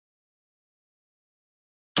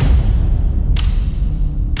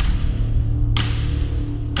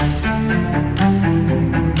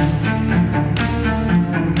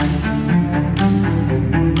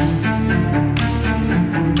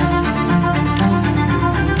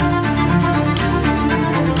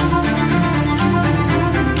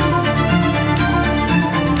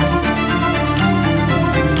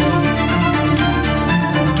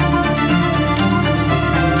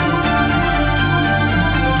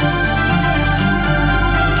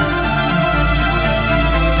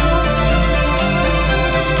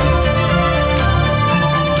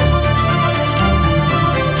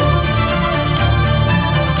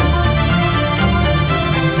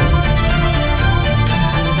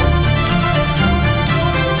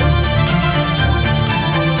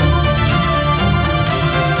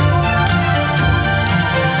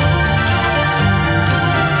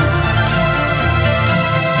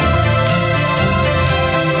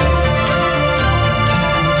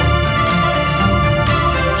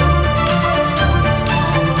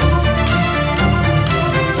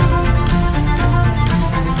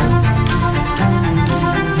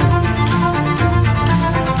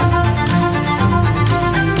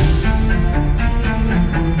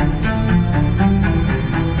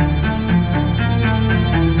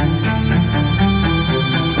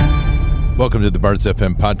Welcome to the Bards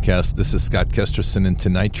FM podcast. This is Scott Kesterson, and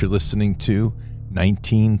tonight you're listening to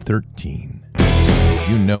 1913.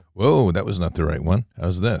 You know, whoa, that was not the right one.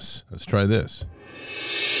 How's this? Let's try this.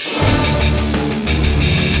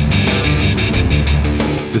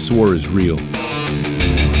 This war is real.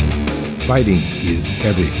 Fighting is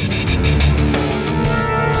everything.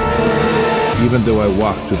 Even though I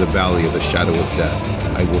walk through the valley of the shadow of death,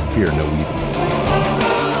 I will fear no evil.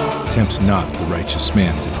 Tempt not the righteous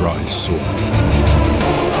man to draw his sword.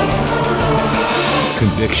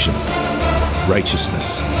 Conviction,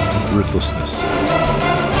 righteousness, ruthlessness.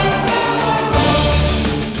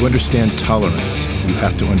 To understand tolerance, you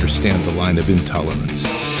have to understand the line of intolerance.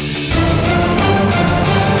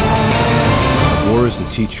 War is the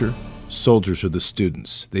teacher, soldiers are the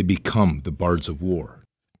students. They become the bards of war.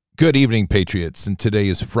 Good evening, Patriots. And today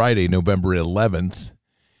is Friday, November 11th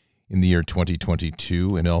in the year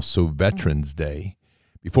 2022, and also Veterans Day.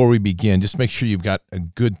 Before we begin, just make sure you've got a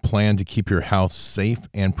good plan to keep your house safe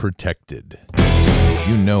and protected.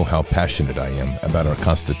 You know how passionate I am about our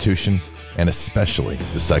Constitution, and especially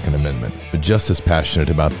the Second Amendment, but just as passionate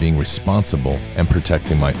about being responsible and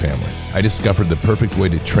protecting my family. I discovered the perfect way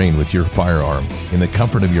to train with your firearm in the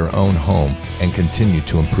comfort of your own home and continue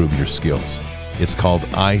to improve your skills. It's called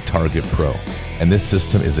iTarget Pro, and this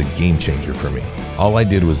system is a game changer for me. All I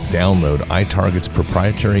did was download iTarget's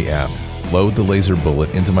proprietary app, load the laser bullet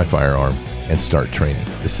into my firearm, and start training.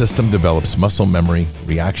 The system develops muscle memory,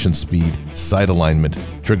 reaction speed, sight alignment,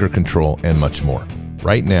 trigger control, and much more.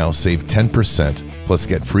 Right now, save 10% plus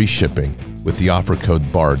get free shipping with the offer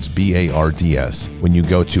code BARDS, B-A-R-D-S, when you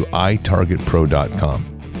go to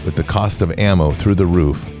itargetpro.com. With the cost of ammo through the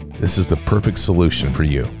roof, this is the perfect solution for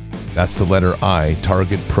you. That's the letter I,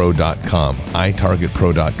 targetpro.com,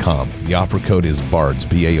 itargetpro.com. The offer code is BARDS,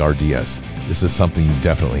 B-A-R-D-S. This is something you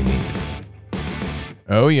definitely need.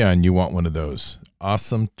 Oh yeah, and you want one of those.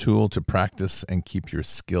 Awesome tool to practice and keep your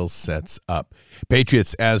skill sets up.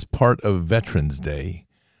 Patriots, as part of Veterans Day,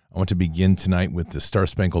 I want to begin tonight with the Star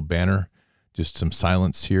Spangled Banner. Just some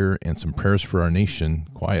silence here and some prayers for our nation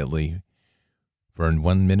quietly for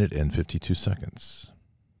 1 minute and 52 seconds.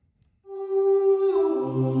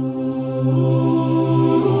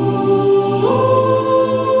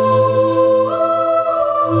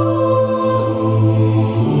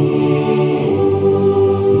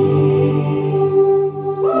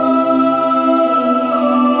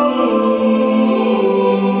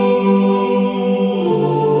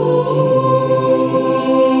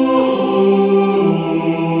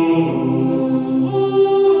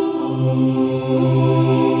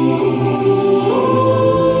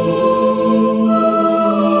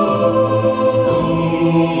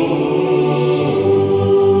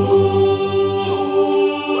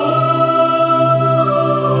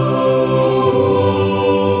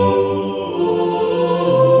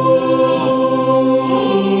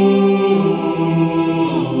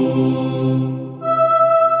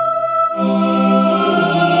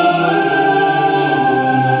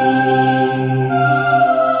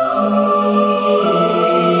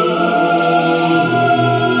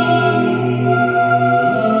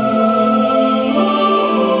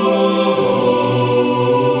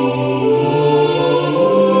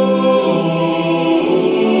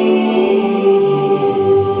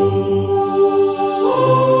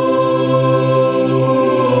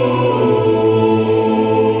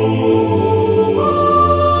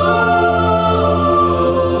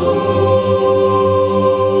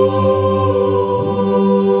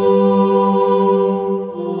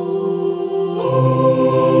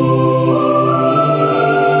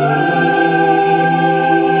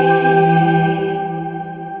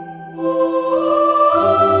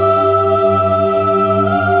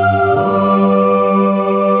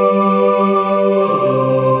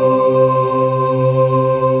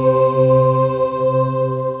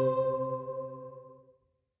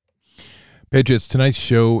 Patriots, tonight's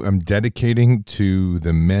show I'm dedicating to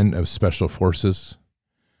the men of Special Forces.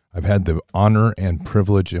 I've had the honor and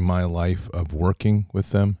privilege in my life of working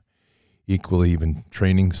with them, equally even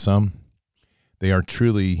training some. They are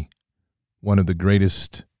truly one of the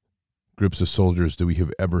greatest groups of soldiers that we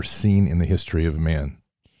have ever seen in the history of man.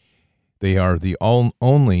 They are the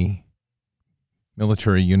only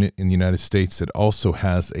military unit in the United States that also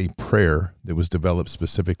has a prayer that was developed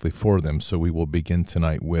specifically for them. So we will begin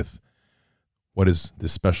tonight with what is the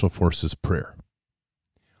Special Forces prayer.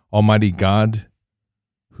 Almighty God,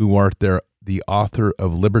 who art there, the author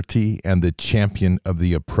of liberty and the champion of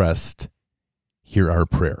the oppressed, hear our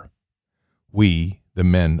prayer. We, the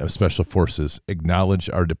men of Special Forces, acknowledge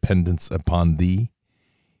our dependence upon Thee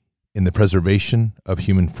in the preservation of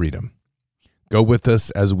human freedom. Go with us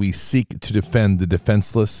as we seek to defend the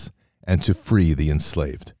defenseless and to free the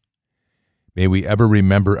enslaved. May we ever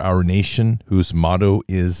remember our nation, whose motto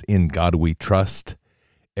is "In God we trust,"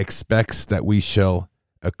 expects that we shall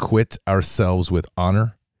acquit ourselves with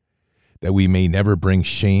honor, that we may never bring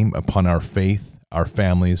shame upon our faith, our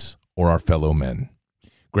families, or our fellow men.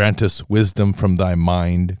 Grant us wisdom from thy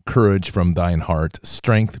mind, courage from thine heart,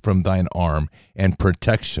 strength from thine arm, and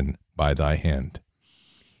protection by thy hand.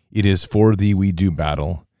 It is for thee we do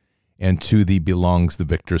battle, and to thee belongs the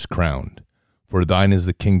victor's crown. For thine is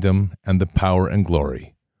the kingdom and the power and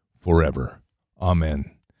glory forever.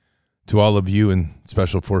 Amen. To all of you in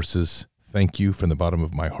Special Forces, thank you from the bottom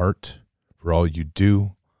of my heart for all you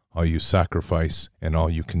do, all you sacrifice, and all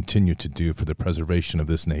you continue to do for the preservation of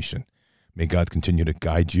this nation. May God continue to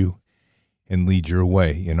guide you and lead your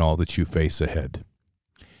way in all that you face ahead.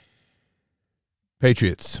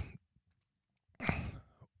 Patriots,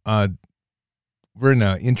 we're in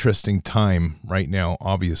an interesting time right now,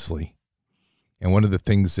 obviously. And one of the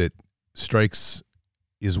things that strikes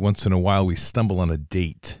is once in a while we stumble on a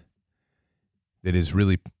date that is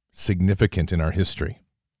really significant in our history.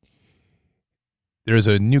 There's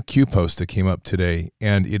a new Q post that came up today,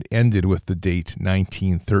 and it ended with the date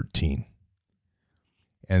 1913.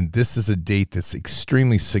 And this is a date that's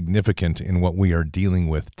extremely significant in what we are dealing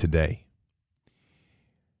with today.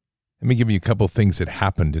 Let me give you a couple things that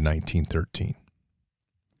happened in 1913.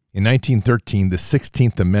 In 1913, the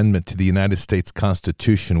 16th Amendment to the United States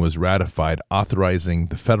Constitution was ratified, authorizing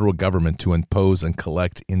the federal government to impose and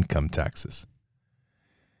collect income taxes.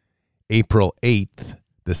 April 8th,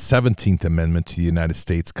 the 17th Amendment to the United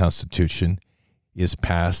States Constitution is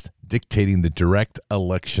passed, dictating the direct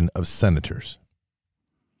election of senators.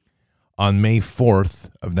 On May 4th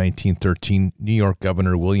of 1913, New York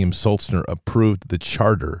Governor William Sulzner approved the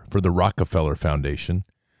charter for the Rockefeller Foundation,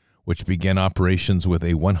 which began operations with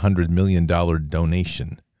a $100 million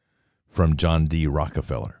donation from John D.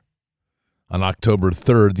 Rockefeller. On October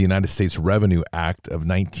 3rd, the United States Revenue Act of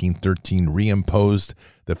 1913 reimposed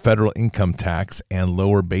the federal income tax and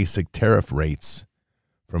lower basic tariff rates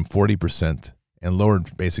from 40% and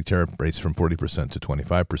lowered basic tariff rates from 40% to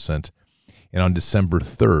 25%. And on December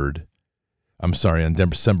 23rd,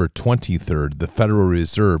 the Federal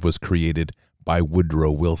Reserve was created by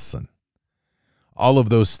Woodrow Wilson. All of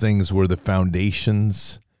those things were the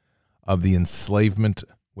foundations of the enslavement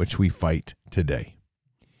which we fight today.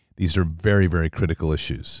 These are very, very critical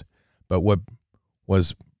issues. But what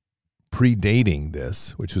was predating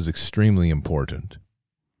this, which was extremely important,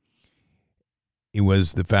 it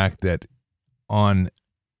was the fact that in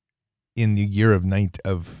the year of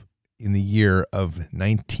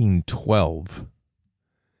 1912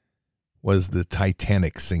 was the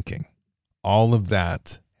Titanic sinking. All of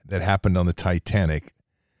that happened on the Titanic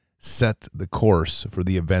set the course for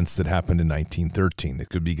the events that happened in 1913. It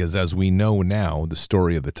could be because, as we know now, the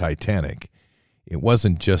story of the Titanic, it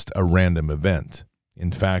wasn't just a random event.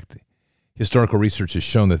 In fact, historical research has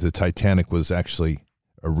shown that the Titanic was actually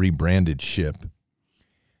a rebranded ship,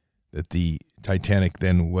 that the Titanic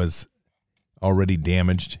then was already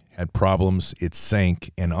damaged, had problems, it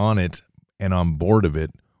sank, and on it and on board of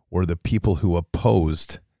it were the people who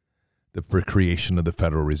opposed the creation of the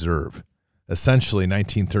Federal Reserve. Essentially,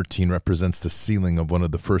 1913 represents the sealing of one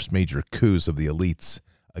of the first major coups of the elites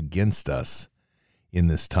against us in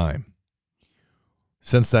this time.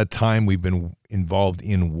 Since that time, we've been involved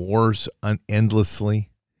in wars endlessly.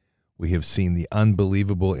 We have seen the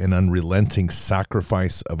unbelievable and unrelenting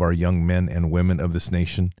sacrifice of our young men and women of this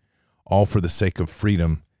nation, all for the sake of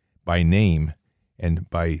freedom by name and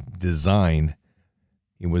by design.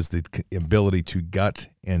 It was the ability to gut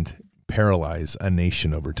and paralyze a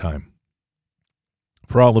nation over time.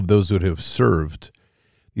 For all of those who have served,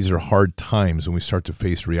 these are hard times when we start to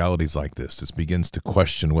face realities like this. It begins to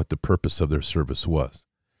question what the purpose of their service was.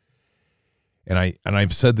 And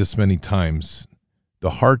I've said this many times, the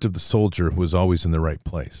heart of the soldier was always in the right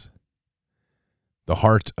place. The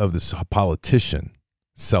heart of the politician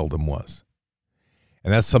seldom was.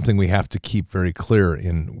 And that's something we have to keep very clear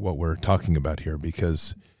in what we're talking about here,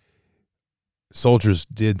 because soldiers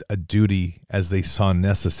did a duty as they saw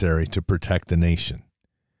necessary to protect a nation.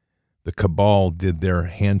 The cabal did their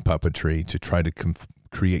hand puppetry to try to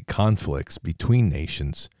create conflicts between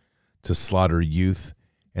nations, to slaughter youth,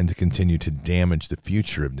 and to continue to damage the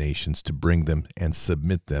future of nations, to bring them and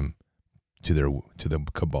submit them to the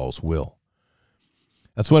cabal's will.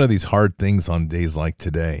 That's one of these hard things on days like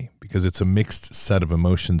today, because it's a mixed set of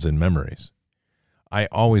emotions and memories. I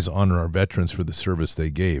always honor our veterans for the service they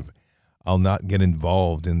gave. I'll not get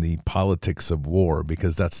involved in the politics of war,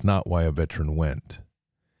 because that's not why a veteran went.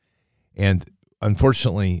 And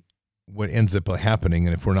unfortunately, what ends up happening,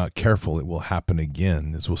 and if we're not careful, it will happen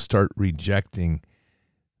again, is we'll start rejecting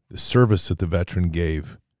the service that the veteran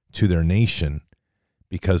gave to their nation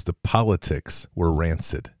because the politics were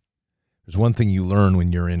rancid. There's one thing you learn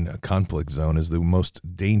when you're in a conflict zone is the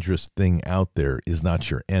most dangerous thing out there is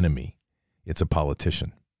not your enemy. It's a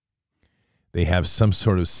politician. They have some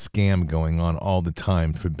sort of scam going on all the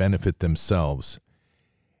time to benefit themselves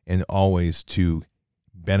and always to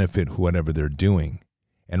benefit whatever they're doing.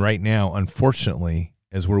 And right now, unfortunately,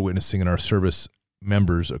 as we're witnessing in our service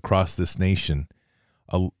members across this nation,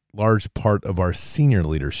 a large part of our senior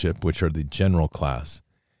leadership, which are the general class,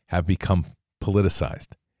 have become politicized,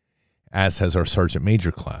 as has our sergeant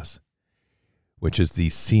major class, which is the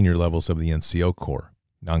senior levels of the NCO Corps,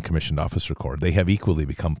 non-commissioned officer corps. They have equally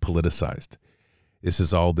become politicized. This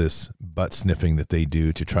is all this butt sniffing that they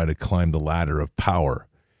do to try to climb the ladder of power,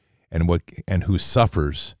 and who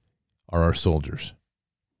suffers are our soldiers.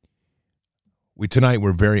 Tonight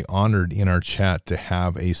we're very honored in our chat to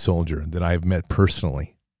have a soldier that I've met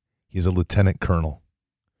personally. He's a lieutenant colonel.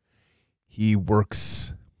 He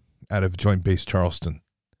works out of Joint Base Charleston,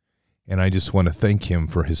 and I just want to thank him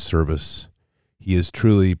for his service. He is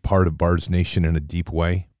truly part of Bard's Nation in a deep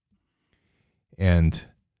way. And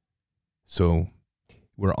so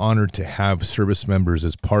we're honored to have service members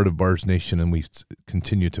as part of Bard's Nation, and we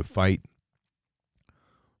continue to fight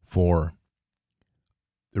for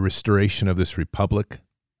the restoration of this republic.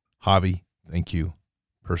 Javi, thank you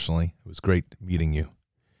personally. It was great meeting you.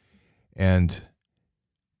 And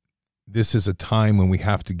this is a time when we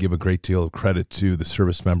have to give a great deal of credit to the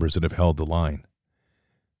service members that have held the line.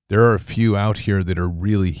 There are a few out here that are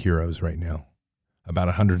really heroes right now, about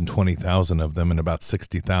 120,000 of them and about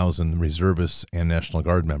 60,000 reservists and National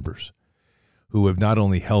Guard members who have not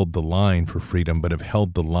only held the line for freedom, but have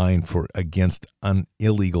held the line against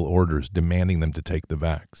illegal orders demanding them to take the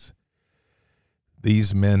vax.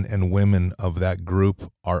 These men and women of that group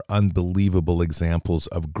are unbelievable examples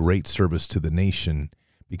of great service to the nation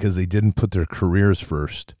because they didn't put their careers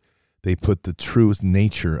first. They put the true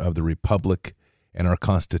nature of the republic and our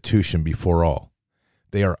Constitution before all.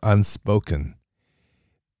 They are unspoken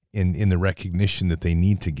in the recognition that they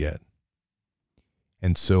need to get.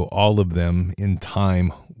 And so all of them in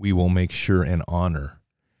time we will make sure and honor,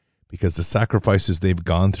 because the sacrifices they've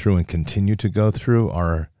gone through and continue to go through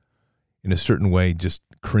are in a certain way just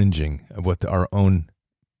cringing of what our own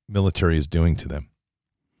military is doing to them.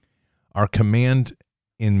 Our command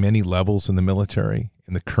in many levels in the military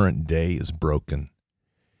in the current day is broken.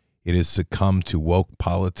 It has succumbed to woke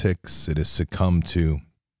politics. It has succumbed to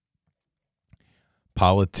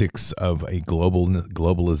politics of a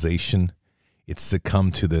globalization. It's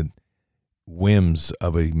succumbed to the whims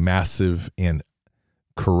of a massive and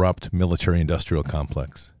corrupt military-industrial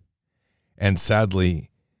complex. And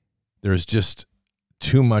sadly, there's just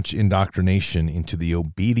too much indoctrination into the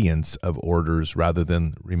obedience of orders rather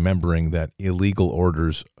than remembering that illegal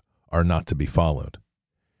orders are not to be followed.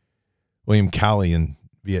 William Calley in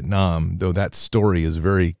Vietnam, though that story is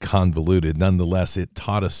very convoluted, nonetheless, it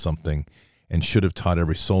taught us something and should have taught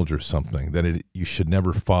every soldier something, that you should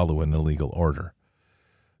never follow an illegal order.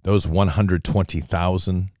 Those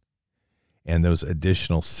 120,000 and those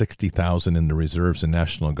additional 60,000 in the reserves and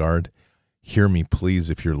National Guard, hear me please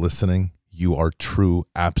if you're listening, you are true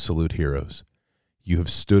absolute heroes. You have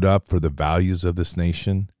stood up for the values of this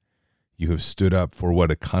nation. You have stood up for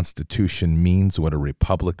what a constitution means, what a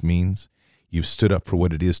republic means. You've stood up for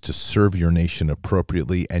what it is to serve your nation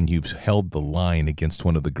appropriately, and you've held the line against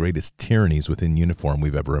one of the greatest tyrannies within uniform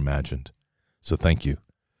we've ever imagined. So thank you.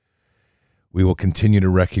 We will continue to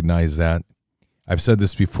recognize that. I've said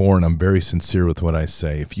this before, and I'm very sincere with what I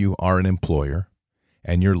say. If you are an employer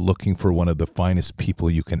and you're looking for one of the finest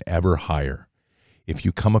people you can ever hire, if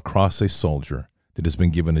you come across a soldier that has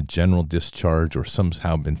been given a general discharge or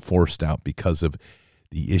somehow been forced out because of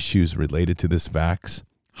the issues related to this vax,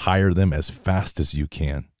 hire them as fast as you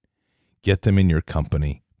can. Get them in your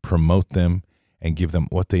company, promote them, and give them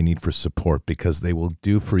what they need for support, because they will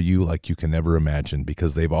do for you like you can never imagine,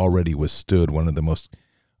 because they've already withstood one of the most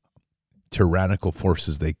tyrannical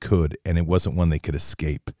forces they could, and it wasn't one they could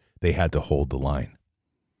escape. They had to hold the line.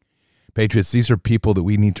 Patriots, these are people that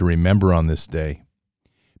we need to remember on this day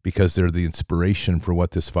because they're the inspiration for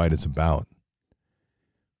what this fight is about.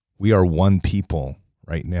 We are one people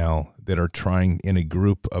right now that are trying in a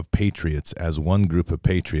group of patriots, as one group of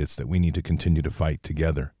patriots, that we need to continue to fight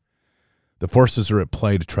together. The forces are at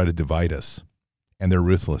play to try to divide us, and they're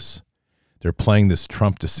ruthless. They're playing this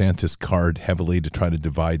Trump-DeSantis card heavily to try to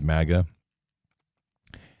divide MAGA.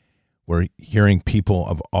 We're hearing people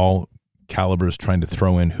of all caliber is trying to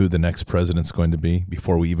throw in who the next president's going to be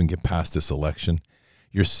before we even get past this election.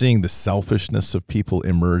 You're seeing the selfishness of people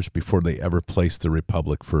emerge before they ever place the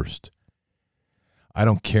republic first. I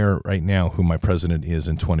don't care right now who my president is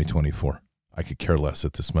in 2024. I could care less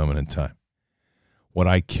at this moment in time. What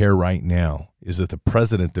I care right now is that the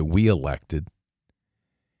president that we elected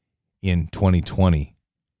in 2020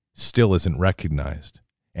 still isn't recognized.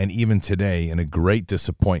 And even today, in a great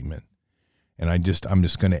disappointment, and I'm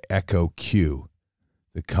just going to echo Q,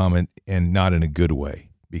 the comment, and not in a good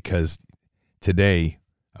way, because today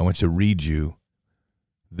I want to read you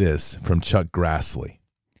this from Chuck Grassley.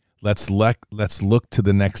 Let's look to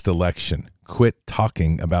the next election. Quit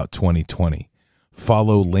talking about 2020.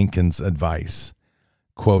 Follow Lincoln's advice.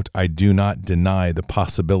 Quote, I do not deny the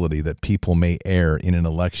possibility that people may err in an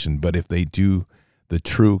election, but if they do, the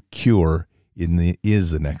true cure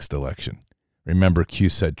is the next election. Remember, Q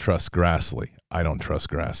said trust Grassley. I don't trust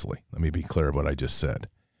Grassley. Let me be clear about what I just said.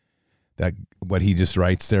 That what he just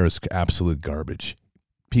writes there is absolute garbage.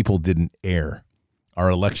 People didn't err.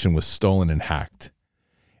 Our election was stolen and hacked.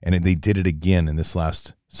 And they did it again in this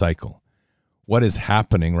last cycle. What is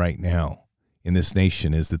happening right now in this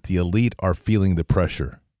nation is that the elite are feeling the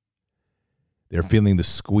pressure. They're feeling the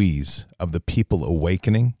squeeze of the people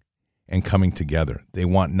awakening and coming together. They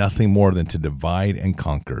want nothing more than to divide and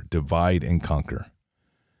conquer, divide and conquer.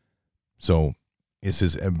 So this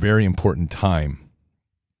is a very important time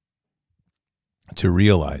to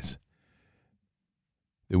realize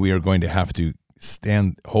that we are going to have to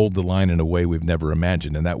hold the line in a way we've never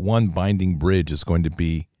imagined. And that one binding bridge is going to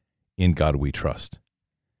be In God We Trust.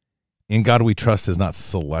 In God We Trust is not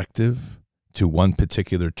selective to one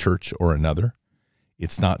particular church or another.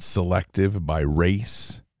 It's not selective by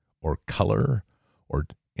race or color or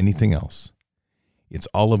anything else. It's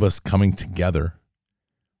all of us coming together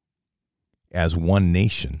as one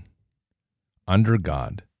nation under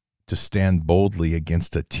God to stand boldly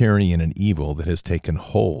against a tyranny and an evil that has taken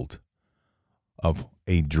hold of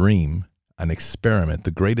a dream, an experiment,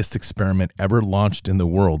 the greatest experiment ever launched in the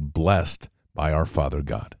world, blessed by our Father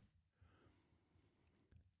God.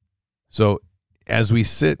 So as we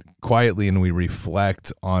sit quietly and we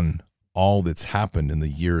reflect on all that's happened in the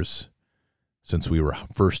years since we were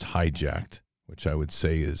first hijacked, which I would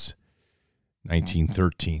say is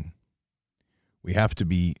 1913, we have to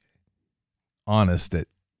be honest that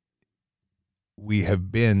we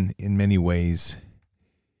have been in many ways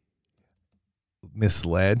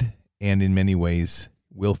misled and in many ways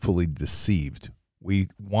willfully deceived. We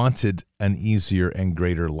wanted an easier and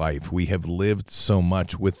greater life. We have lived so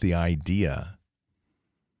much with the idea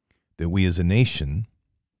that we as a nation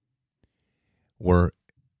were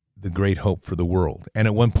the great hope for the world. And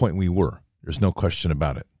at one point we were. There's no question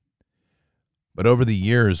about it. But over the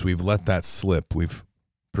years, we've let that slip. We've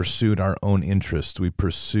pursued our own interests. We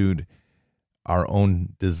pursued our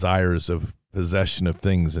own desires of possession of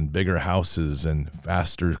things and bigger houses and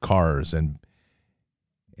faster cars and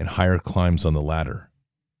higher climbs on the ladder.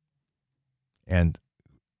 And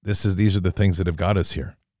these are the things that have got us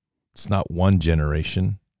here. It's not one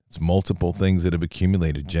generation. It's multiple things that have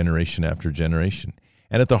accumulated generation after generation.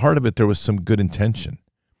 And at the heart of it, there was some good intention.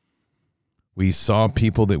 We saw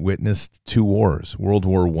people that witnessed two wars, World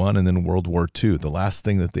War I and then World War II. The last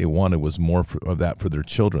thing that they wanted was more of that for their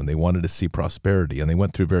children. They wanted to see prosperity, and they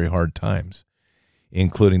went through very hard times,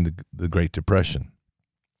 including the Great Depression.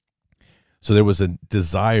 So there was a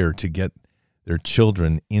desire to get their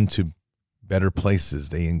children into better places.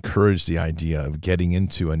 They encouraged the idea of getting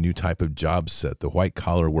into a new type of job set, the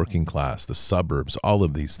white-collar working class, the suburbs, all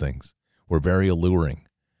of these things were very alluring.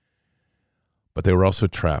 But they were also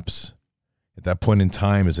traps. At that point in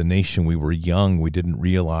time, as a nation, we were young. We didn't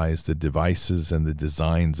realize the devices and the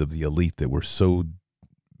designs of the elite that were so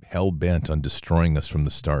hell-bent on destroying us from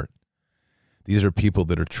the start. These are people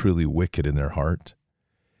that are truly wicked in their heart,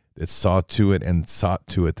 that saw to it and sought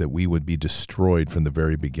to it that we would be destroyed from the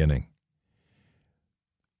very beginning.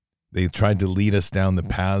 They tried to lead us down the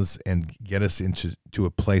paths and get us into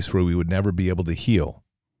a place where we would never be able to heal.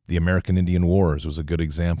 The American Indian Wars was a good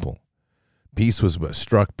example. Peace was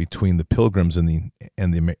struck between the Pilgrims and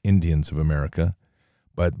the Indians of America,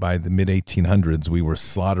 but by the mid-1800s, we were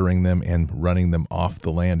slaughtering them and running them off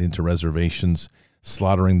the land into reservations,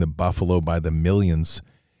 slaughtering the buffalo by the millions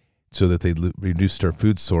so that they reduced our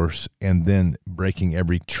food source, and then breaking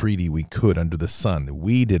every treaty we could under the sun.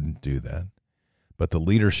 We didn't do that, but the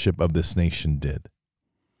leadership of this nation did.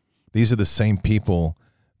 These are the same people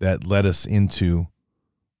that led us into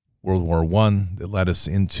World War I, that led us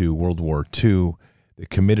into World War II,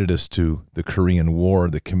 that committed us to the Korean War,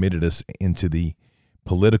 that committed us into the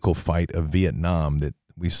political fight of Vietnam, that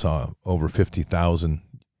we saw over 50,000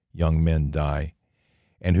 young men die,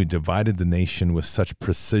 and who divided the nation with such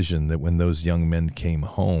precision that when those young men came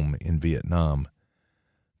home in Vietnam,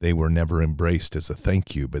 they were never embraced as a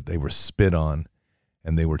thank you, but they were spit on,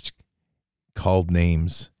 and they were called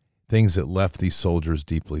names, things that left these soldiers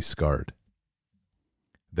deeply scarred.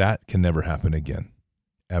 That can never happen again,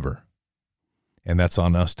 ever. And that's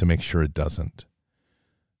on us to make sure it doesn't.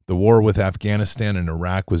 The war with Afghanistan and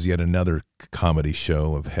Iraq was yet another comedy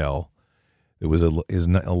show of hell. It was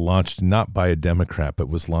launched not by a Democrat, but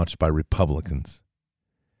was launched by Republicans.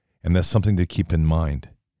 And that's something to keep in mind.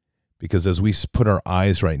 Because as we put our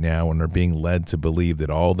eyes right now and are being led to believe that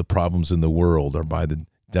all the problems in the world are by the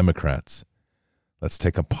Democrats, let's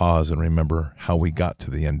take a pause and remember how we got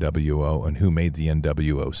to the NWO and who made the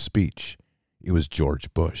NWO speech. It was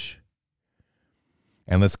George Bush.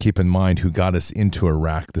 And let's keep in mind who got us into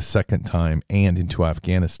Iraq the second time and into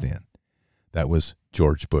Afghanistan. That was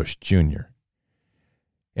George Bush Jr.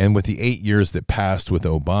 And with the 8 years that passed with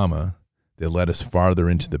Obama, that led us farther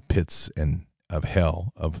into the pits of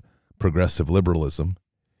hell of progressive liberalism,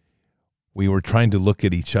 we were trying to look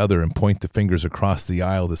at each other and point the fingers across the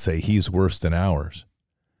aisle to say he's worse than ours,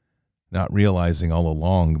 not realizing all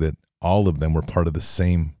along that all of them were part of the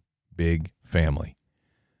same big family.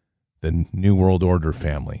 The New World Order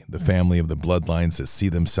family, the family of the bloodlines that see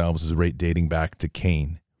themselves as dating back to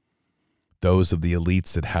Cain. Those of the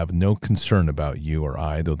elites that have no concern about you or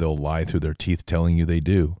I, though they'll lie through their teeth telling you they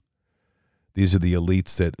do. These are the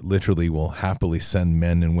elites that literally will happily send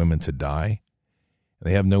men and women to die.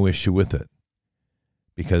 They have no issue with it.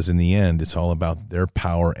 Because in the end, it's all about their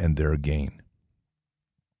power and their gain.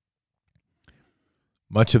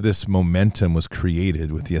 Much of this momentum was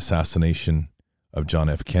created with the assassination of John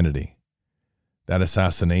F. Kennedy. That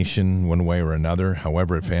assassination, one way or another,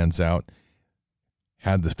 however it fans out,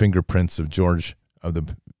 had the fingerprints of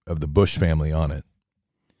the Bush family on it,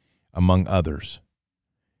 among others.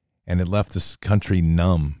 And it left this country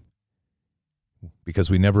numb because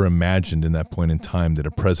we never imagined in that point in time that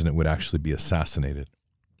a president would actually be assassinated.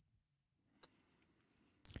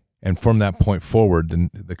 And from that point forward,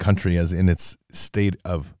 the country, as in its state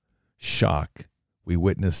of shock, we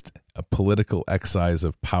witnessed a political exercise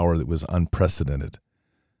of power that was unprecedented.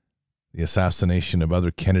 The assassination of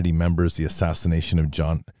other Kennedy members, the assassination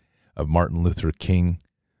of Martin Luther King,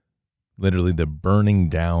 literally the burning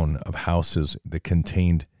down of houses that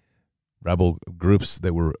contained rebel groups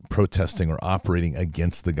that were protesting or operating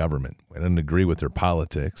against the government. I didn't agree with their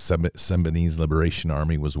politics. Symbionese Liberation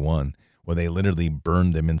Army was one, where they literally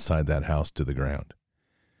burned them inside that house to the ground.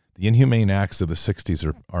 The inhumane acts of the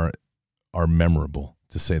 60s are memorable,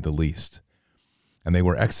 to say the least. And they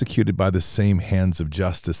were executed by the same hands of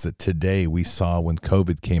justice that today we saw when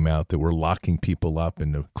COVID came out, that were locking people up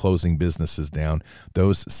and closing businesses down.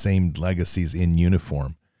 Those same legacies in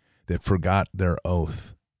uniform that forgot their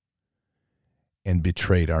oath and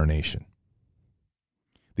betrayed our nation.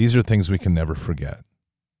 These are things we can never forget.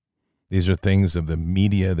 These are things of the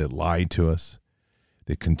media that lied to us,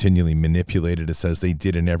 that continually manipulated us as they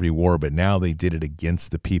did in every war, but now they did it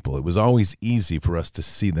against the people. It was always easy for us to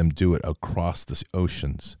see them do it across the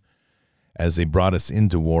oceans as they brought us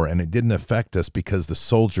into war, and it didn't affect us because the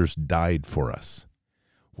soldiers died for us.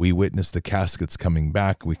 We witnessed the caskets coming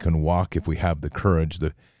back. We can walk if we have the courage,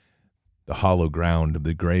 the hollow ground of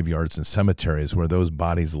the graveyards and cemeteries where those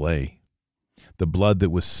bodies lay. The blood that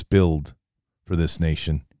was spilled for this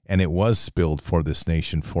nation, and it was spilled for this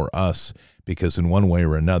nation, for us, because in one way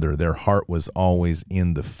or another, their heart was always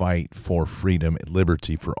in the fight for freedom,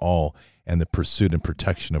 liberty for all, and the pursuit and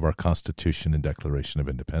protection of our Constitution and Declaration of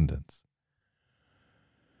Independence.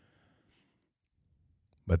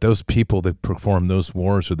 But those people that performed those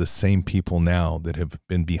wars are the same people now that have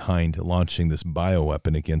been behind launching this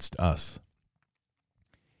bioweapon against us.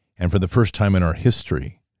 And for the first time in our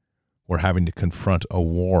history, we're having to confront a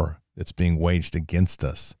war that's being waged against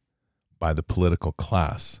us by the political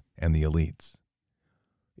class and the elites.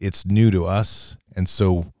 It's new to us, and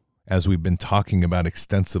so as we've been talking about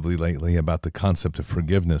extensively lately about the concept of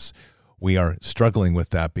forgiveness, we are struggling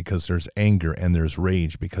with that because there's anger and there's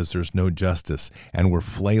rage because there's no justice, and we're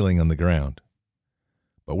flailing on the ground.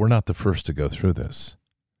 But we're not the first to go through this.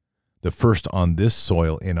 The first on this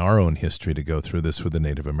soil in our own history to go through this were the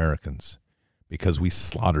Native Americans, because we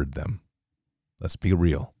slaughtered them. Let's be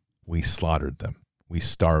real. We slaughtered them. We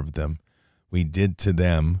starved them. We did to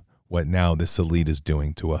them what now this elite is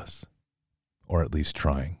doing to us, or at least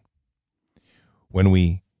trying. When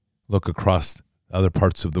we look across other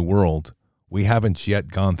parts of the world, We haven't yet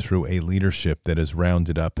gone through a leadership that has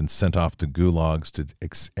rounded up and sent off to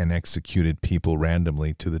gulags and executed people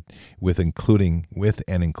randomly including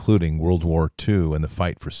World War II and the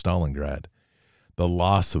fight for Stalingrad, the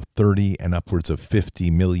loss of 30 and upwards of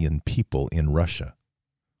 50 million people in Russia.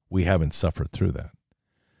 We haven't suffered through that.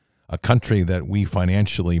 A country that we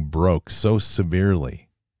financially broke so severely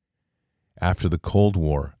after the Cold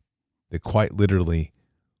War that quite literally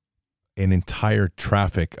an entire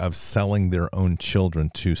traffic of selling their own children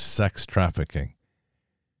to sex trafficking,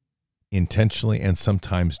 intentionally and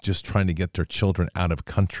sometimes just trying to get their children out of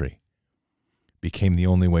country, became the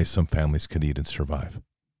only way some families could eat and survive.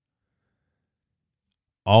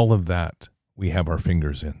 All of that we have our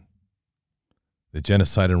fingers in. The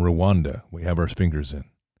genocide in Rwanda, we have our fingers in.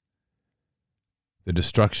 The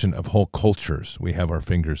destruction of whole cultures, we have our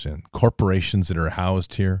fingers in. Corporations that are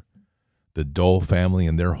housed here, the Dole family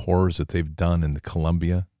and their horrors that they've done in the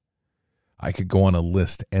Colombia. I could go on a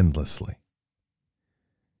list endlessly.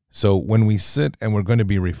 So when we sit and we're going to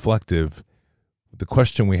be reflective, the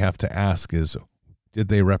question we have to ask is, did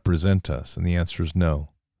they represent us? And the answer is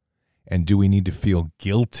no. And do we need to feel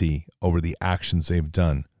guilty over the actions they've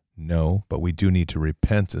done? No, but we do need to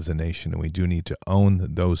repent as a nation, and we do need to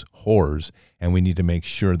own those horrors, and we need to make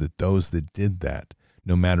sure that those that did that,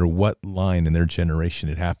 no matter what line in their generation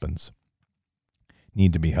it happens,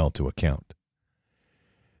 need to be held to account.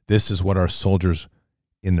 This is what our soldiers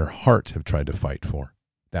in their heart have tried to fight for,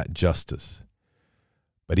 that justice.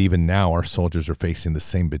 But even now, our soldiers are facing the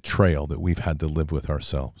same betrayal that we've had to live with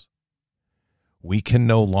ourselves. We can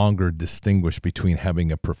no longer distinguish between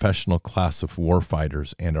having a professional class of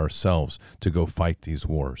warfighters and ourselves to go fight these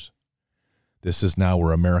wars. This is now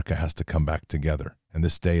where America has to come back together, and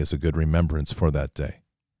this day is a good remembrance for that day.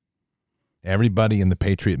 Everybody in the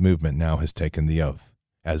Patriot movement now has taken the oath,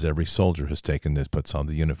 as every soldier has taken that puts on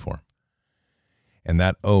the uniform. And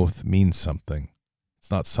that oath means something. It's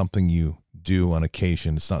not something you do on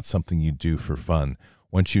occasion. It's not something you do for fun.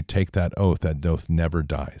 Once you take that oath never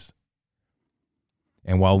dies.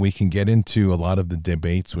 And while we can get into a lot of the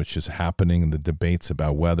debates which is happening, and the debates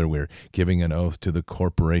about whether we're giving an oath to the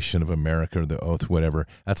Corporation of America or the oath whatever,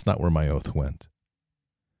 that's not where my oath went.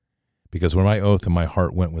 Because where my oath and my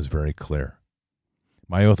heart went was very clear.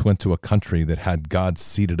 My oath went to a country that had God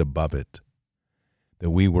seated above it, that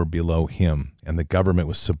we were below him, and the government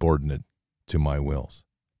was subordinate to my wills,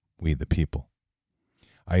 we the people.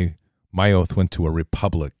 My oath went to a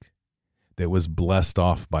republic that was blessed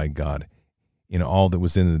off by God in all that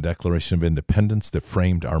was in the Declaration of Independence that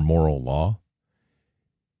framed our moral law,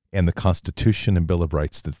 and the Constitution and Bill of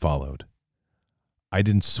Rights that followed. I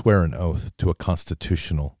didn't swear an oath to a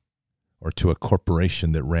constitutional or to a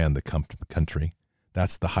corporation that ran the country.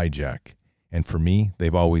 That's the hijack. And for me,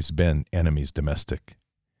 they've always been enemies domestic.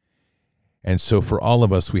 And so for all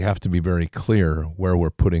of us, we have to be very clear where we're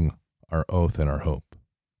putting our oath and our hope.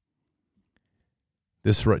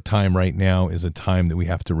 This time right now is a time that we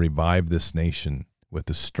have to revive this nation with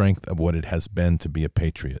the strength of what it has been to be a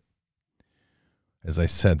patriot. As I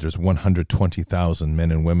said, there's 120,000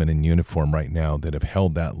 men and women in uniform right now that have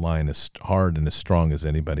held that line as hard and as strong as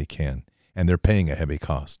anybody can, and they're paying a heavy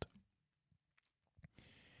cost.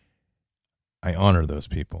 I honor those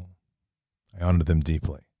people. I honor them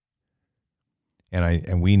deeply.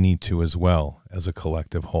 And we need to as well as a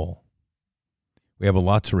collective whole. We have a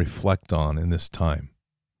lot to reflect on in this time.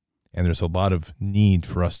 And there's a lot of need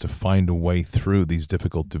for us to find a way through these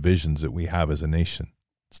difficult divisions that we have as a nation.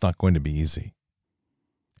 It's not going to be easy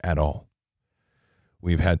at all.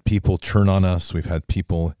 We've had people turn on us. We've had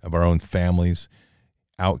people of our own families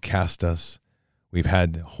outcast us. We've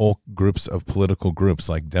had whole groups of political groups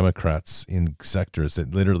like Democrats in sectors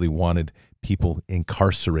that literally wanted people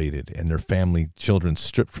incarcerated and their family children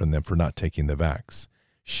stripped from them for not taking the vax.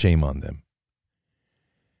 Shame on them.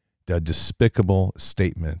 A despicable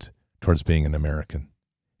statement towards being an American,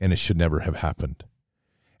 and it should never have happened.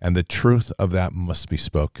 And the truth of that must be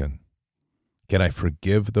spoken. Can I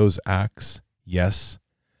forgive those acts? Yes,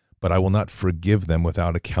 but I will not forgive them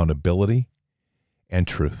without accountability and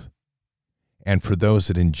truth. And for those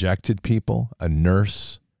that injected people, a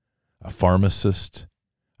nurse, a pharmacist,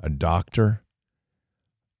 a doctor,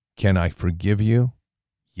 can I forgive you?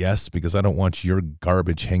 Yes, because I don't want your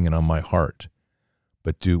garbage hanging on my heart.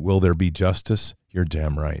 But will there be justice? You're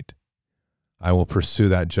damn right. I will pursue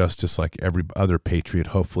that justice like every other patriot,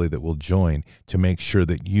 hopefully, that will join to make sure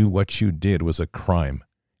that what you did was a crime,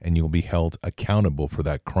 and you'll be held accountable for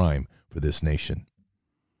that crime for this nation.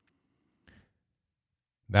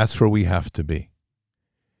 That's where we have to be.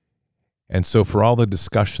 And so for all the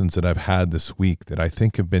discussions that I've had this week that I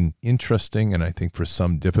think have been interesting and I think for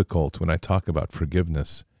some difficult when I talk about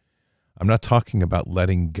forgiveness, I'm not talking about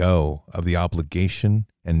letting go of the obligation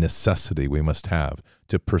and necessity we must have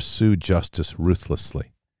to pursue justice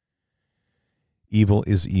ruthlessly. Evil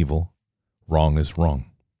is evil, wrong is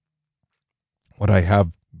wrong. What I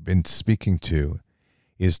have been speaking to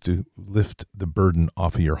is to lift the burden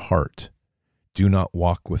off of your heart. Do not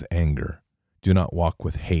walk with anger. Do not walk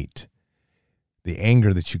with hate. The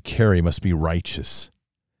anger that you carry must be righteous.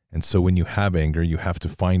 And so when you have anger, you have to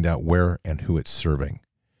find out where and who it's serving.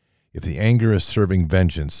 If the anger is serving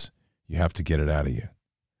vengeance, you have to get it out of you.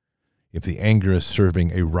 If the anger is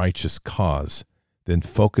serving a righteous cause, then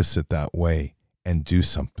focus it that way and do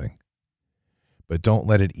something. But don't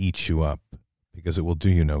let it eat you up, because it will do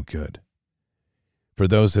you no good. For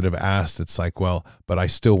those that have asked, it's like, well, but I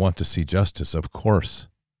still want to see justice, of course.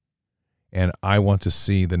 And I want to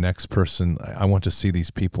see the next person, I want to see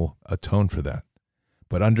these people atone for that.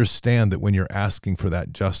 But understand that when you're asking for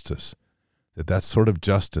that justice, that sort of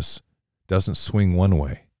justice doesn't swing one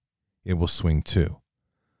way, it will swing two.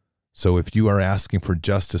 So if you are asking for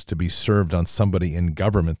justice to be served on somebody in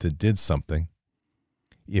government that did something,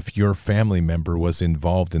 if your family member was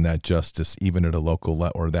involved in that justice even at a local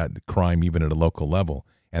level, or that crime even at a local level,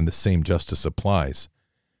 and the same justice applies,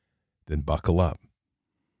 then buckle up.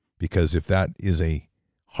 Because if that is a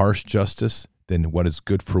harsh justice, then what is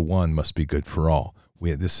good for one must be good for all.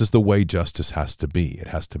 This is the way justice has to be. It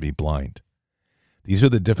has to be blind. These are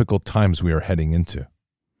the difficult times we are heading into.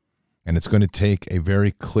 And it's going to take a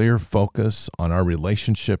very clear focus on our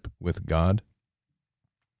relationship with God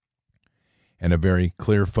and a very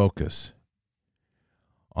clear focus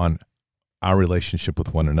on our relationship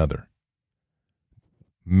with one another.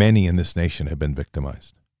 Many in this nation have been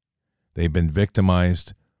victimized. They've been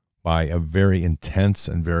victimized by a very intense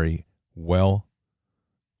and very well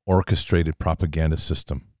orchestrated propaganda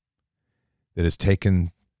system that has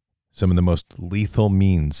taken some of the most lethal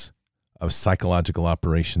means of psychological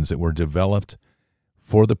operations that were developed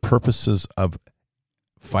for the purposes of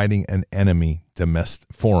fighting an enemy,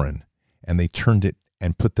 foreign, and they turned it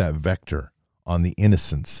and put that vector on the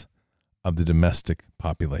innocence of the domestic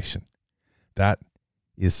population. That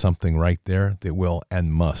is something right there that will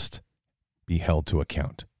and must be held to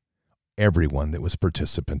account. Everyone that was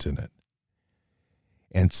participant in it.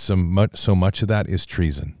 And so much of that is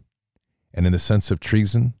treason. And in the sense of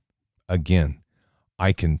treason, again,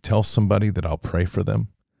 I can tell somebody that I'll pray for them.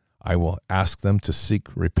 I will ask them to seek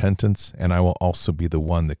repentance, and I will also be the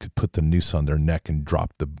one that could put the noose on their neck and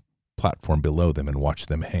drop the platform below them and watch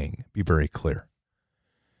them hang. Be very clear.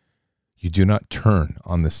 You do not turn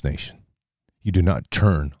on this nation. You do not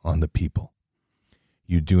turn on the people.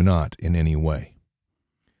 You do not in any way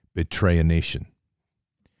betray a nation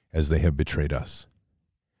as they have betrayed us.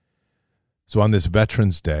 So on this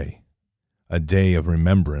Veterans Day, a day of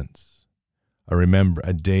remembrance,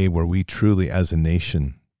 a day where we truly as a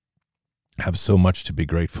nation have so much to be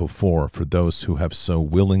grateful for those who have so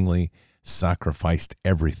willingly sacrificed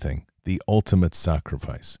everything, the ultimate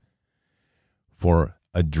sacrifice, for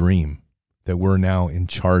a dream that we're now in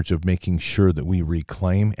charge of making sure that we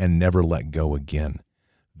reclaim and never let go again.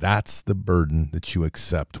 That's the burden that you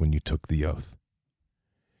accept when you took the oath.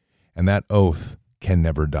 And that oath can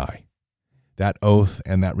never die. That oath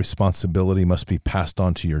and that responsibility must be passed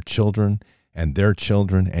on to your children and their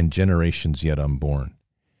children and generations yet unborn.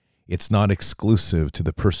 It's not exclusive to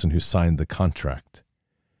the person who signed the contract.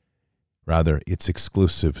 Rather, it's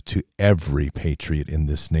exclusive to every patriot in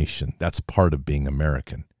this nation. That's part of being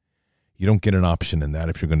American. You don't get an option in that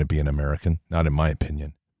if you're going to be an American, not in my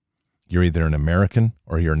opinion. You're either an American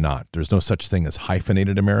or you're not. There's no such thing as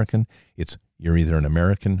hyphenated American. It's you're either an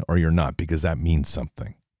American or you're not, because that means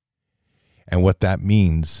something. And what that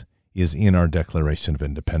means is in our Declaration of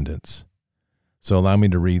Independence. So allow me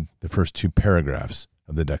to read the first two paragraphs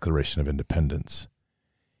of the Declaration of Independence.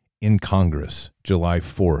 In Congress, July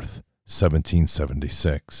 4th,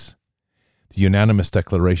 1776. The unanimous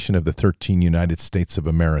declaration of the 13 United States of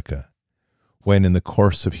America, when in the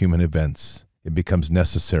course of human events it becomes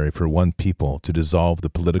necessary for one people to dissolve the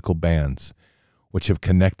political bands which have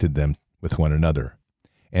connected them with one another,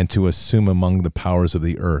 and to assume among the powers of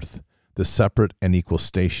the earth the separate and equal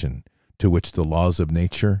station to which the laws of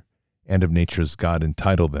nature and of nature's God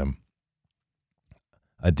entitle them,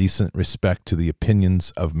 a decent respect to the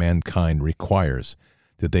opinions of mankind requires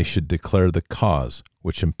that they should declare the cause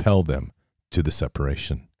which impelled them to the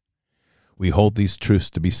separation. We hold these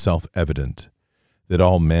truths to be self-evident, that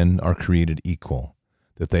all men are created equal,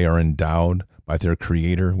 that they are endowed by their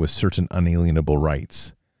Creator with certain unalienable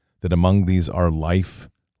rights, that among these are life,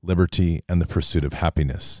 liberty, and the pursuit of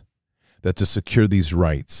happiness. That to secure these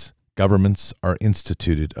rights, governments are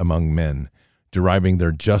instituted among men, deriving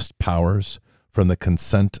their just powers from the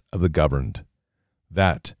consent of the governed.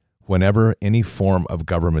 That, whenever any form of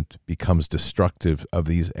government becomes destructive of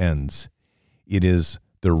these ends, it is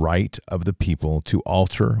the right of the people to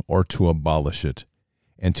alter or to abolish it,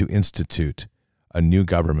 and to institute a new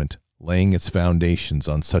government, laying its foundations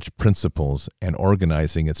on such principles and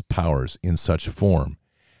organizing its powers in such form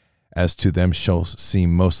as to them shall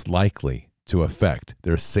seem most likely to affect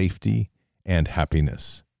their safety and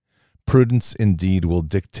happiness. Prudence indeed will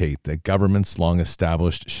dictate that governments long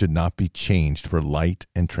established should not be changed for light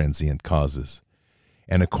and transient causes.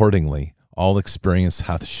 And accordingly, all experience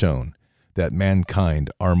hath shown that mankind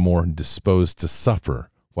are more disposed to suffer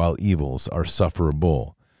while evils are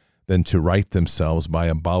sufferable than to right themselves by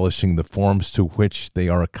abolishing the forms to which they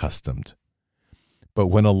are accustomed. But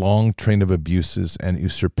when a long train of abuses and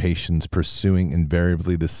usurpations pursuing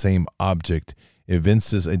invariably the same object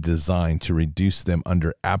evinces a design to reduce them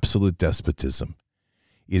under absolute despotism,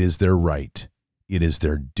 it is their right, it is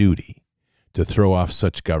their duty, to throw off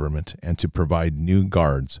such government and to provide new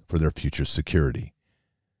guards for their future security.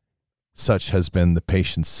 Such has been the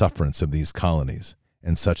patient sufferance of these colonies,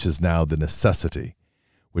 and such is now the necessity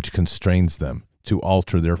which constrains them to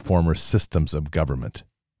alter their former systems of government.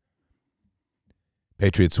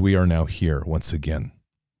 Patriots, we are now here once again,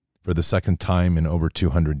 for the second time in over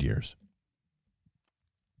 200 years.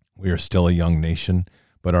 We are still a young nation,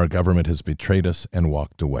 but our government has betrayed us and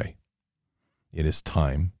walked away. It is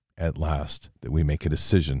time, at last, that we make a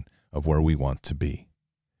decision of where we want to be.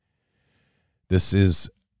 This is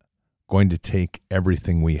going to take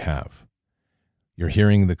everything we have. You're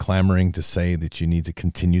hearing the clamoring to say that you need to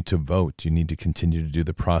continue to vote, you need to continue to do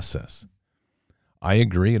the process. I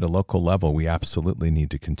agree, at a local level, we absolutely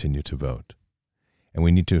need to continue to vote. And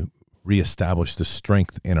we need to reestablish the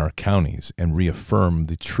strength in our counties and reaffirm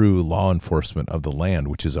the true law enforcement of the land,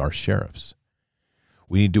 which is our sheriffs.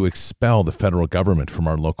 We need to expel the federal government from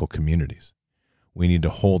our local communities. We need to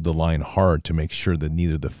hold the line hard to make sure that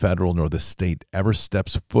neither the federal nor the state ever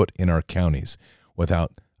steps foot in our counties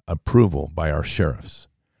without approval by our sheriffs.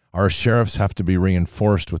 Our sheriffs have to be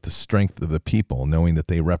reinforced with the strength of the people, knowing that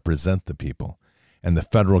they represent the people. And the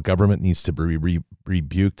federal government needs to be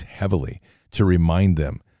rebuked heavily to remind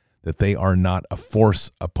them that they are not a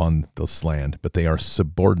force upon this land, but they are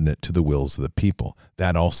subordinate to the wills of the people.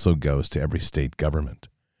 That also goes to every state government.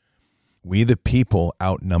 We the people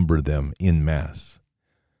outnumber them in mass.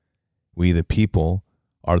 We the people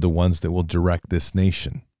are the ones that will direct this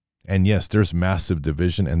nation. And yes, there's massive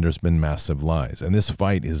division and there's been massive lies. And this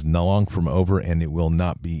fight is long from over, and it will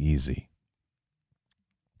not be easy.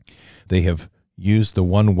 They have used the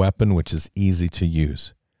one weapon which is easy to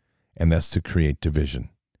use, and that's to create division.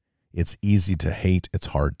 It's easy to hate, it's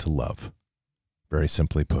hard to love, very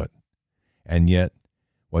simply put. And yet,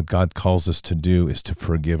 what God calls us to do is to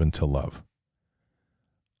forgive and to love.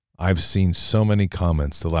 I've seen so many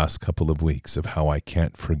comments the last couple of weeks of how I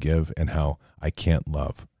can't forgive and how I can't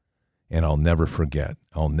love. And I'll never forget,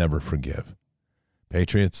 I'll never forgive.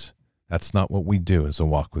 Patriots, that's not what we do as a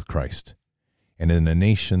walk with Christ. And in a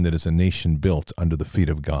nation that is a nation built under the feet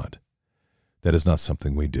of God, that is not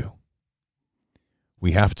something we do.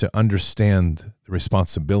 We have to understand the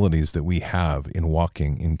responsibilities that we have in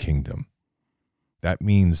walking in kingdom. That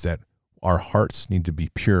means that our hearts need to be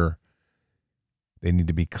pure. They need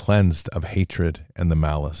to be cleansed of hatred and the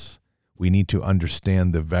malice. We need to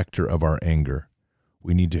understand the vector of our anger.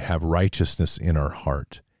 We need to have righteousness in our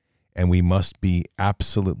heart. And we must be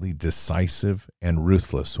absolutely decisive and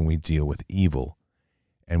ruthless when we deal with evil,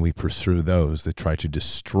 and we pursue those that try to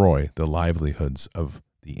destroy the livelihoods of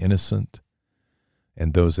the innocent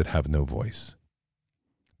and those that have no voice.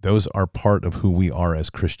 Those are part of who we are as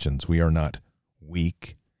Christians. We are not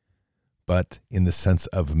weak, but in the sense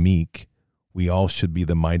of meek, we all should be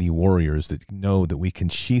the mighty warriors that know that we can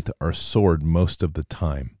sheath our sword most of the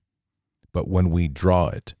time, but when we draw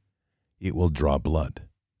it, it will draw blood.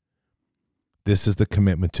 This is the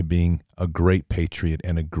commitment to being a great patriot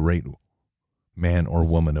and a great man or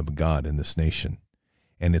woman of God in this nation.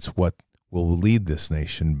 And it's what will lead this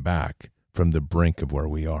nation back from the brink of where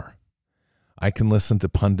we are. I can listen to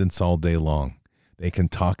pundits all day long. They can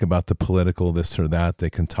talk about the political this or that.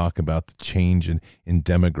 They can talk about the change in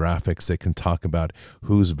demographics. They can talk about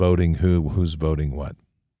who's voting who's voting what.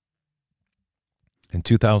 In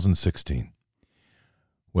 2016,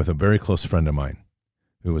 with a very close friend of mine,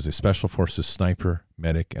 who was a Special Forces sniper,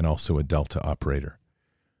 medic, and also a Delta operator,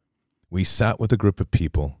 we sat with a group of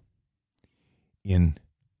people in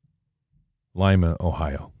Lima,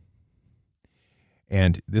 Ohio.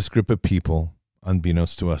 And this group of people,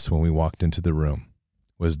 unbeknownst to us when we walked into the room,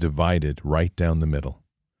 was divided right down the middle.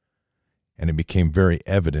 And it became very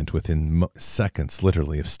evident within seconds,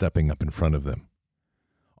 literally, of stepping up in front of them.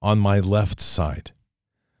 On my left side,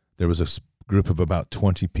 there was a group of about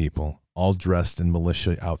 20 people, all dressed in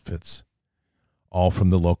militia outfits, all from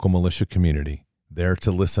the local militia community, there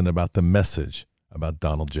to listen about the message about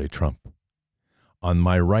Donald J. Trump. On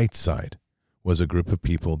my right side was a group of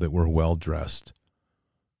people that were well-dressed,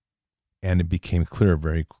 and it became clear,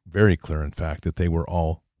 very, very clear, in fact, that they were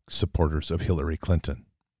all supporters of Hillary Clinton.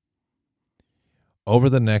 Over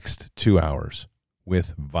the next 2 hours,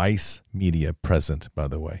 with Vice Media present, by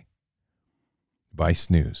the way, Vice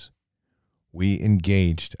News, we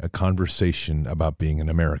engaged a conversation about being an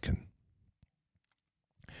American.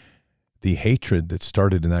 The hatred that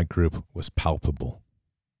started in that group was palpable.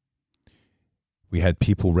 We had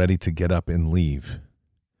people ready to get up and leave.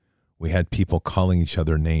 We had people calling each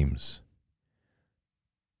other names.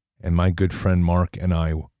 And my good friend Mark and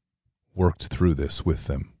I worked through this with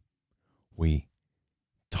them. We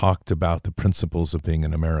talked about the principles of being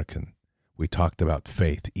an American. We talked about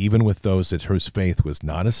faith, even with those whose faith was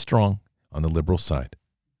not as strong on the liberal side.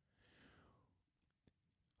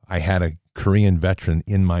 I had a Korean veteran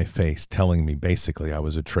in my face telling me basically I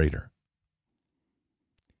was a traitor.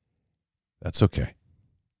 That's okay.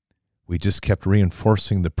 We just kept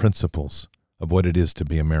reinforcing the principles of what it is to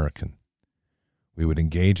be American. We would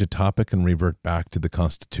engage a topic and revert back to the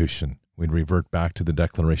Constitution. We'd revert back to the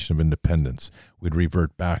Declaration of Independence. We'd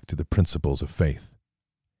revert back to the principles of faith.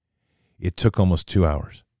 It took almost 2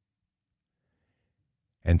 hours.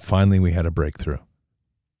 And finally, we had a breakthrough.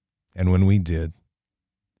 And when we did,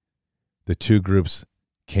 the two groups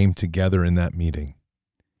came together in that meeting,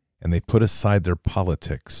 and they put aside their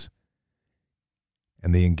politics,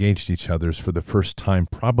 and they engaged each other for the first time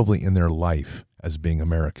probably in their life as being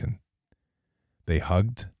American. They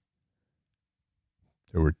hugged.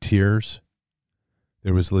 There were tears.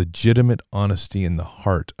 There was legitimate honesty in the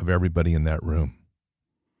heart of everybody in that room.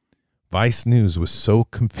 Vice News was so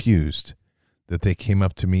confused that they came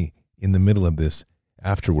up to me in the middle of this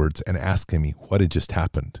afterwards and asking me what had just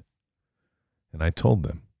happened. And I told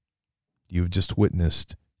them, you've just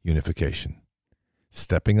witnessed unification,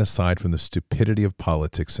 stepping aside from the stupidity of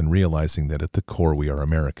politics and realizing that at the core we are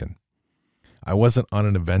American. I wasn't on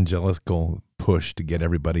an evangelical push to get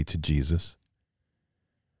everybody to Jesus.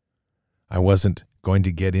 I wasn't going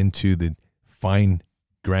to get into the fine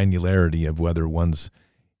granularity of whether one's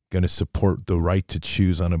going to support the right to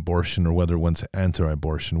choose on abortion or whether one's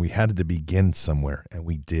anti-abortion. We had to begin somewhere, and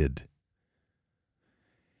we did.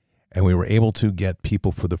 And we were able to get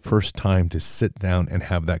people for the first time to sit down and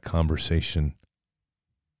have that conversation.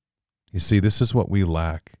 You see, this is what we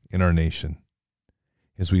lack in our nation,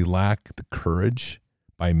 is we lack the courage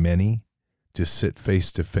by many to sit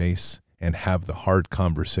face to face and have the hard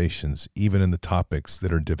conversations, even in the topics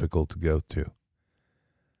that are difficult to go to.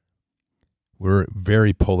 We're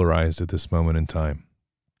very polarized at this moment in time.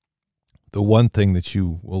 The one thing that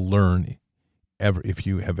you will learn if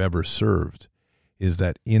you have ever served is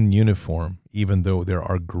that in uniform, even though there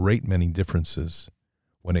are a great many differences,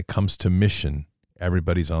 when it comes to mission,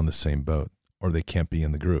 everybody's on the same boat or they can't be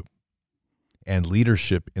in the group. And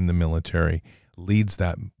leadership in the military leads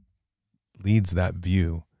that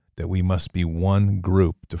view that we must be one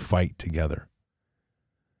group to fight together.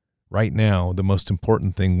 Right now, the most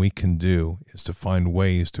important thing we can do is to find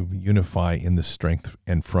ways to unify in the strength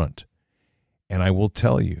and front. And I will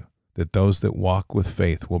tell you that those that walk with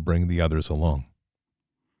faith will bring the others along.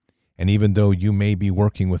 And even though you may be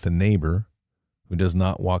working with a neighbor who does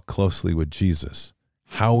not walk closely with Jesus,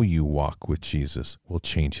 how you walk with Jesus will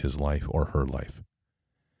change his life or her life.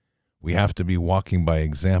 We have to be walking by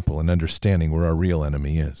example and understanding where our real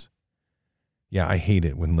enemy is. Yeah, I hate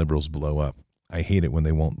it when liberals blow up. I hate it when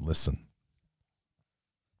they won't listen.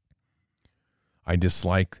 I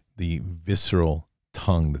dislike the visceral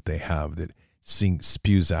tongue that they have that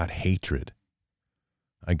spews out hatred.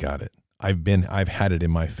 I got it. I've had it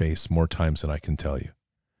in my face more times than I can tell you.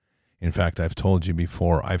 In fact, I've told you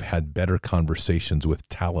before, I've had better conversations with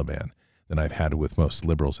Taliban than I've had with most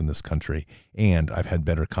liberals in this country, and I've had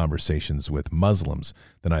better conversations with Muslims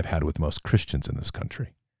than I've had with most Christians in this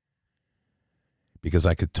country. Because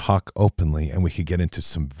I could talk openly and we could get into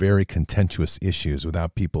some very contentious issues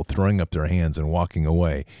without people throwing up their hands and walking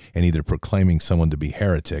away and either proclaiming someone to be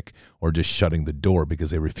heretic or just shutting the door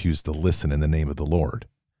because they refuse to listen in the name of the Lord.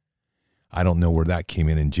 I don't know where that came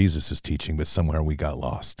in Jesus' teaching, but somewhere we got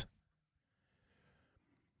lost.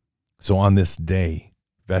 So on this day,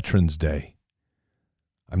 Veterans Day,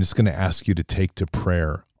 I'm just going to ask you to take to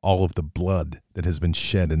prayer all of the blood that has been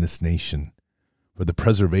shed in this nation for the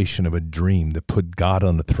preservation of a dream that put God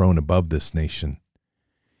on the throne above this nation,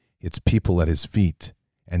 its people at his feet,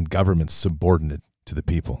 and governments subordinate to the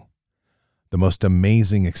people. The most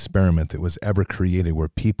amazing experiment that was ever created, where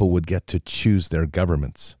people would get to choose their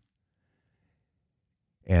governments,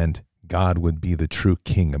 and God would be the true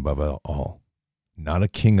king above all. Not a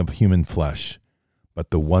king of human flesh,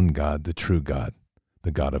 but the one God, the true God,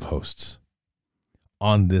 the God of hosts.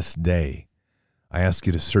 On this day, I ask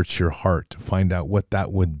you to search your heart to find out what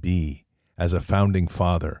that would be as a founding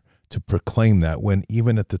father, to proclaim that when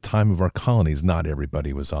even at the time of our colonies, not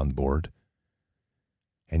everybody was on board,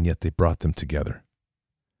 and yet they brought them together.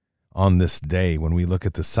 On this day, when we look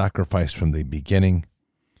at the sacrifice from the beginning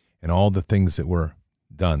and all the things that were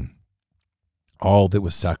done, all that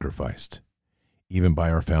was sacrificed, even by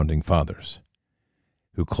our founding fathers,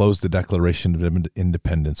 who closed the Declaration of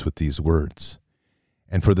Independence with these words,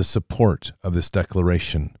 and for the support of this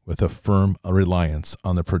declaration with a firm reliance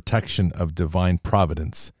on the protection of divine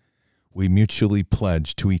providence, we mutually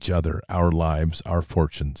pledge to each other our lives, our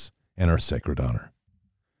fortunes, and our sacred honor.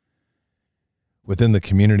 Within the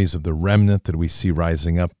communities of the remnant that we see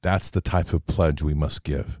rising up, that's the type of pledge we must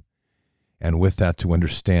give. And with that, to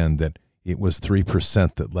understand that it was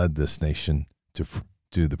 3% that led this nation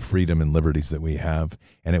to the freedom and liberties that we have,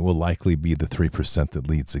 and it will likely be the 3% that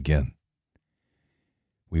leads again.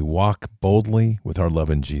 We walk boldly with our love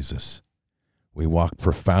in Jesus. We walk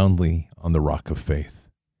profoundly on the rock of faith.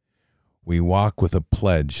 We walk with a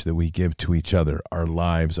pledge that we give to each other, our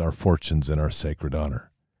lives, our fortunes, and our sacred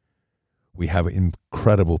honor. We have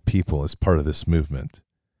incredible people as part of this movement,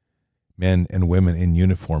 men and women in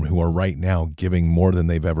uniform who are right now giving more than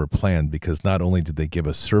they've ever planned, because not only did they give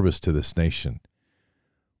a service to this nation,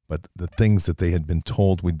 but the things that they had been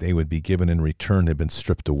told they would be given in return had been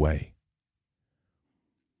stripped away.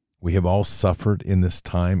 We have all suffered in this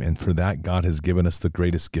time, and for that, God has given us the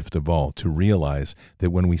greatest gift of all, to realize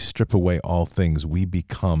that when we strip away all things, we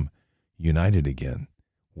become united again.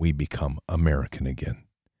 We become American again.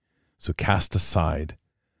 So cast aside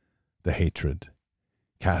the hatred.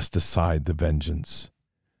 Cast aside the vengeance.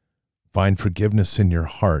 Find forgiveness in your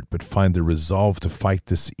heart, but find the resolve to fight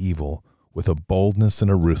this evil with a boldness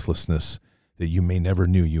and a ruthlessness that you may never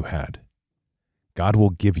knew you had. God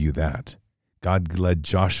will give you that. God led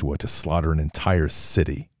Joshua to slaughter an entire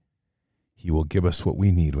city. He will give us what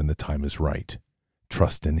we need when the time is right.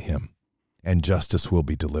 Trust in him, and justice will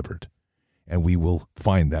be delivered. And we will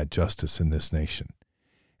find that justice in this nation.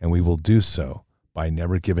 And we will do so by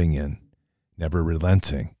never giving in, never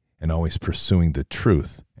relenting, and always pursuing the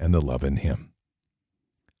truth and the love in him.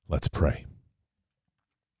 Let's pray.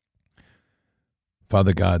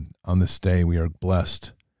 Father God, on this day we are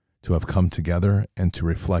blessed to have come together and to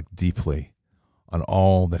reflect deeply on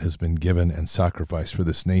all that has been given and sacrificed for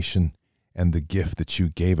this nation and the gift that you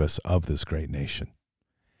gave us of this great nation.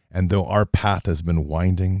 And though our path has been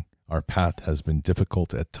winding, our path has been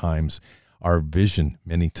difficult at times, our vision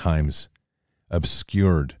many times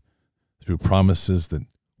obscured through promises that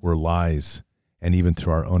were lies, and even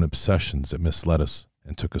through our own obsessions that misled us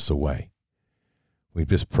and took us away. We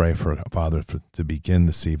just pray for Father to begin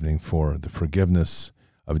this evening for the forgiveness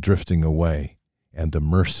of drifting away and the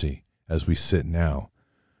mercy as we sit now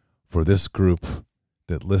for this group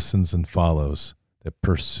that listens and follows, that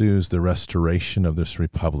pursues the restoration of this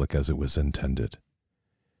republic as it was intended.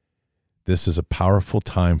 This is a powerful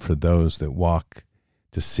time for those that walk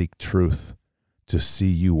to seek truth, to see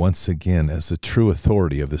you once again as the true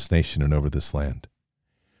authority of this nation and over this land,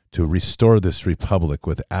 to restore this republic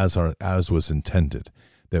with as was intended,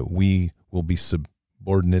 that we will be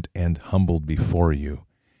subordinate and humbled before you,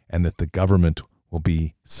 and that the government will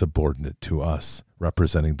be subordinate to us,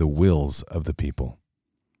 representing the wills of the people.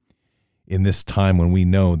 In this time when we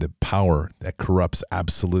know that power that corrupts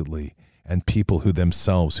absolutely, and people who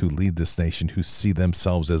lead this nation, who see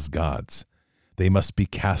themselves as gods, they must be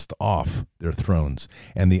cast off their thrones,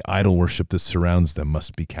 and the idol worship that surrounds them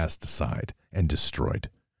must be cast aside and destroyed.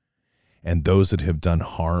 And those that have done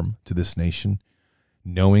harm to this nation,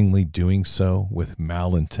 knowingly doing so with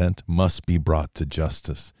malintent, must be brought to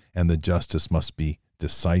justice, and the justice must be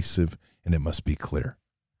decisive and it must be clear.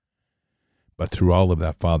 But through all of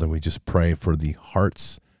that, Father, we just pray for the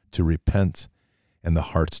hearts to repent and the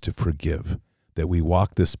hearts to forgive, that we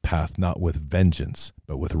walk this path not with vengeance,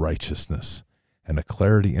 but with righteousness, and a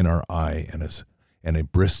clarity in our eye and a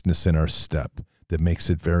briskness in our step that makes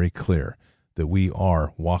it very clear that we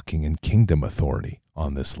are walking in kingdom authority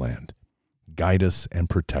on this land. Guide us and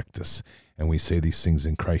protect us. And we say these things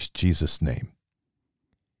in Christ Jesus' name.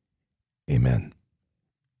 Amen.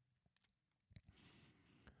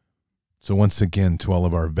 So once again, to all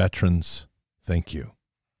of our veterans, thank you.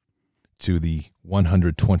 To the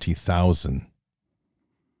 120,000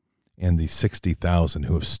 and the 60,000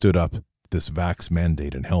 who have stood up this vax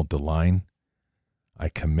mandate and held the line, I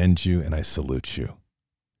commend you and I salute you.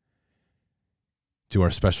 To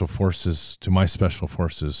our special forces, to my special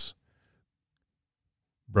forces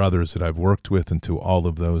brothers that I've worked with, and to all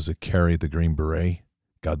of those that carry the Green Beret,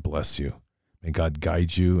 God bless you. May God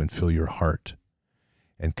guide you and fill your heart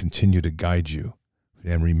and continue to guide you.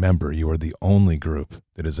 And remember, you are the only group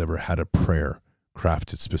that has ever had a prayer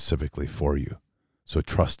crafted specifically for you. So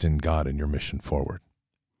trust in God and your mission forward.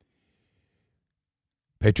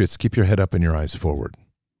 Patriots, keep your head up and your eyes forward.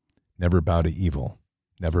 Never bow to evil.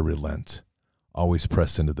 Never relent. Always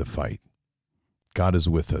press into the fight. God is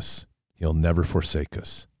with us. He'll never forsake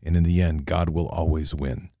us. And in the end, God will always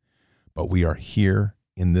win. But we are here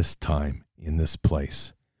in this time, in this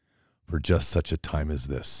place, for just such a time as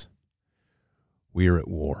this. We are at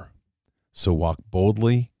war. So walk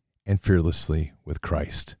boldly and fearlessly with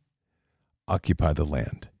Christ. Occupy the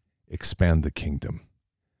land. Expand the kingdom.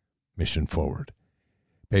 Mission forward.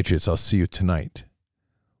 Patriots, I'll see you tonight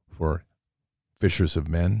for Fishers of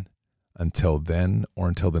Men. Until then, or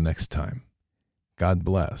until the next time, God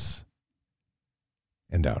bless,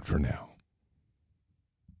 and out for now.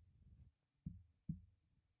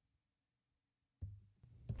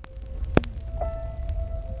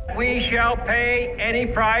 We shall pay any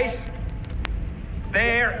price,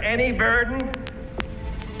 bear any burden,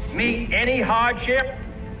 meet any hardship,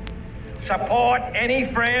 support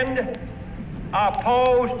any friend,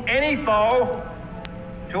 oppose any foe,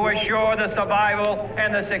 to assure the survival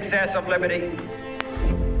and the success of liberty.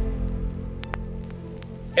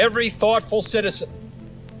 Every thoughtful citizen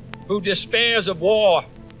who despairs of war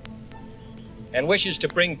and wishes to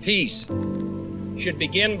bring peace should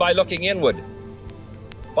begin by looking inward,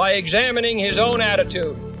 by examining his own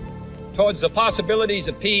attitude towards the possibilities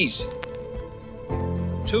of peace.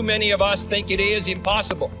 Too many of us think it is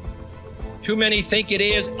impossible. Too many think it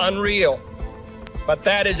is unreal. But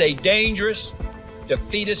that is a dangerous,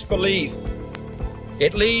 defeatist belief.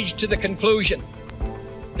 It leads to the conclusion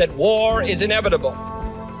that war is inevitable,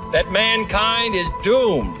 that mankind is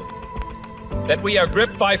doomed, that we are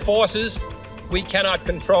gripped by forces we cannot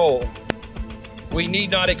control. We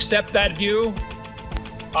need not accept that view.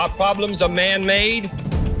 Our problems are man-made,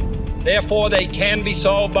 therefore they can be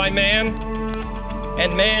solved by man,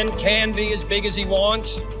 and man can be as big as he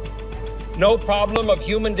wants. No problem of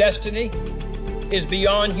human destiny is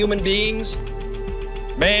beyond human beings.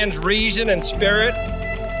 Man's reason and spirit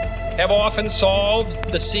have often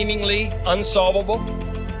solved the seemingly unsolvable,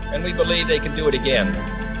 and we believe they can do it again.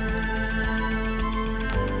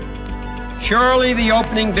 Surely the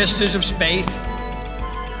opening vistas of space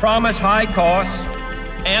promise high costs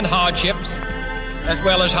and hardships, as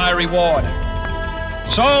well as high reward.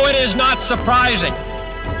 So it is not surprising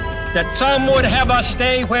that some would have us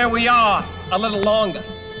stay where we are a little longer,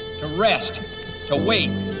 to rest, to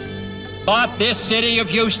wait. But this city of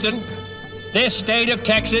Houston, this state of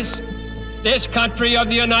Texas, this country of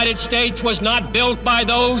the United States was not built by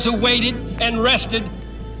those who waited and rested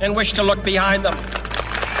and wished to look behind them.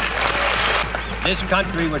 This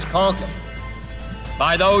country was conquered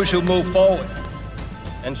by those who move forward,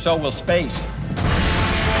 and so will space.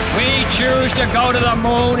 We choose to go to the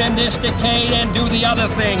moon in this decade and do the other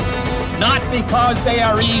thing, not because they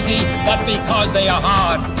are easy, but because they are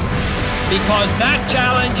hard. Because that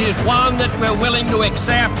challenge is one that we're willing to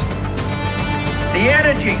accept. The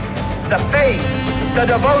energy, the faith, the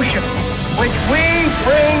devotion which we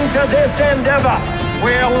bring to this endeavor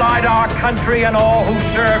will light our country and all who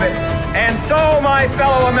serve it. And so, my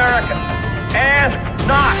fellow Americans, ask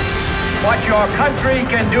not what your country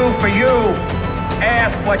can do for you,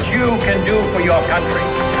 ask what you can do for your country.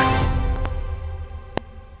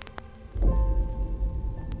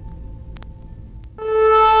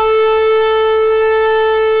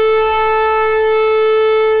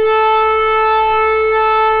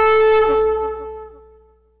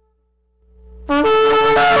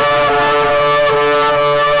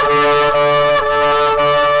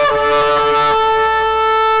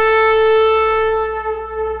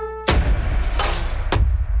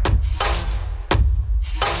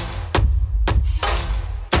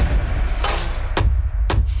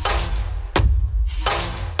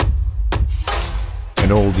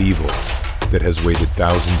 An old evil that has waited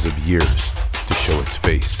thousands of years to show its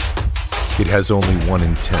face. It has only one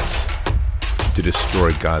intent: to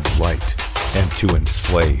destroy God's light and to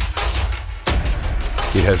enslave.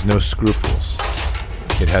 It has no scruples.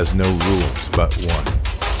 It has no rules but one: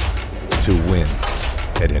 to win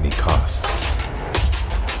at any cost.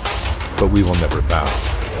 but we will never bow.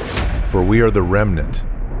 For we are the remnant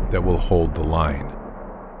that will hold the line.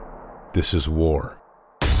 This is war.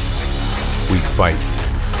 We fight.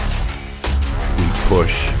 We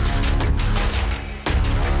push.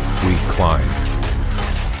 We climb.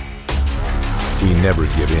 We never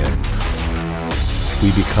give in.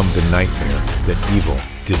 We become the nightmare that evil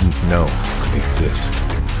didn't know could exist.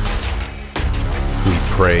 We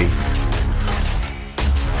pray.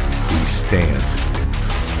 We stand.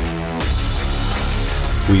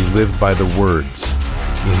 We live by the words,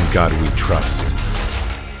 "In God we trust."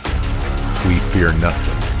 We fear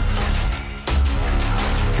nothing.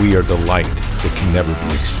 We are the light that can never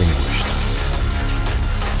be extinguished.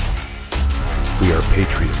 We are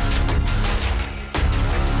patriots.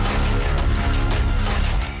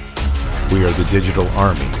 We are the digital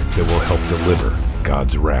army that will help deliver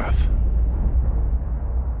God's wrath.